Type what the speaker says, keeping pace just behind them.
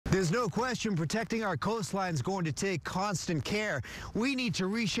There's no question protecting our coastline is going to take constant care. We need to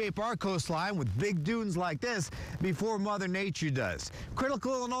reshape our coastline with big dunes like this before Mother Nature does.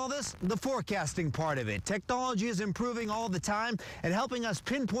 Critical in all this, the forecasting part of it. Technology is improving all the time and helping us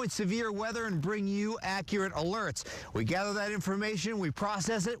pinpoint severe weather and bring you accurate alerts. We gather that information, we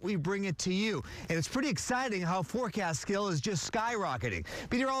process it, we bring it to you. And it's pretty exciting how forecast skill is just skyrocketing.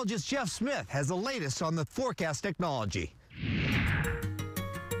 Meteorologist Jeff Smith has the latest on the forecast technology.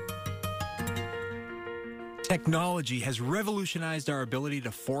 Technology has revolutionized our ability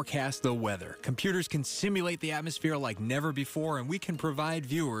to forecast the weather. Computers can simulate the atmosphere like never before, and we can provide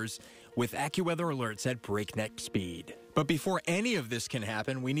viewers with AccuWeather alerts at breakneck speed. But before any of this can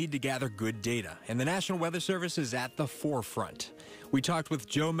happen, we need to gather good data, and the National Weather Service is at the forefront. We talked with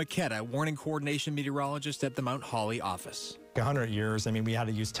Joe Maquetta, warning coordination meteorologist at the Mount Holly office. 100 years, we had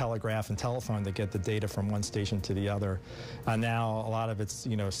to use telegraph and telephone to get the data from one station to the other. Now a lot of it's,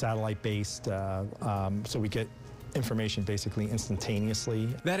 satellite-based, so we get information basically instantaneously.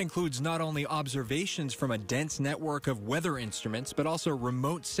 That includes not only observations from a dense network of weather instruments, but also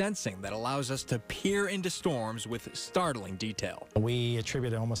remote sensing that allows us to peer into storms with startling detail. We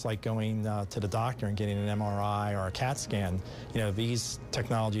attribute it almost like going to the doctor and getting an MRI or a CAT scan. These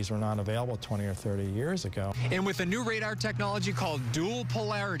technologies were not available 20 or 30 years ago. And with a new radar technology called dual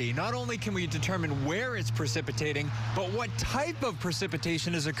polarity, not only can we determine where it's precipitating, but what type of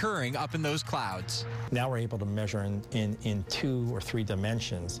precipitation is occurring up in those clouds. Now we're able to measure in 2 or 3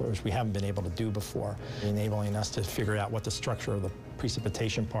 dimensions, which we haven't been able to do before, enabling us to figure out what the structure of the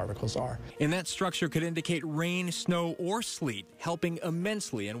precipitation particles are. And that structure could indicate rain, snow, or sleet, helping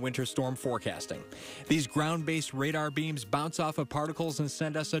immensely in winter storm forecasting. These ground-based radar beams bounce off of particles and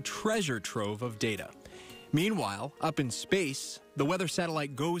send us a treasure trove of data. Meanwhile, up in space, the weather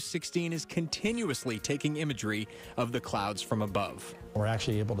satellite GOES-16 is continuously taking imagery of the clouds from above. We're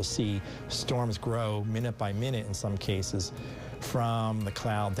actually able to see storms grow minute by minute in some cases from the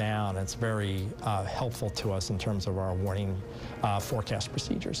cloud down. It's very helpful to us in terms of our warning forecast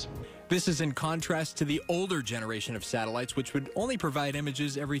procedures. This is in contrast to the older generation of satellites, which would only provide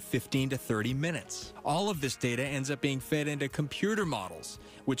images every 15 to 30 minutes. All of this data ends up being fed into computer models,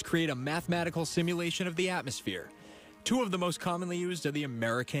 which create a mathematical simulation of the atmosphere. 2 of the most commonly used are the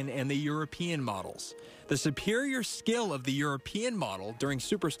American and the European models. The superior skill of the European model during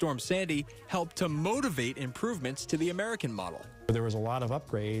Superstorm Sandy helped to motivate improvements to the American model. There was a lot of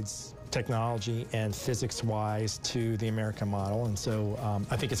upgrades, technology and physics-wise, to the American model, and so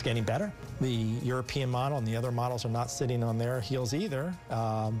I think it's getting better. The European model and the other models are not sitting on their heels either.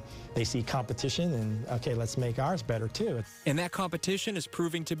 They see competition and, okay, let's make ours better too. And that competition is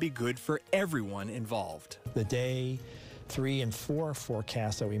proving to be good for everyone involved. The day 3 and 4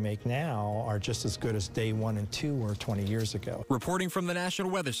 forecasts that we make now are just as good as day 1 and 2 were 20 years ago. Reporting from the National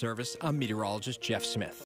Weather Service, I'm meteorologist Jeff Smith.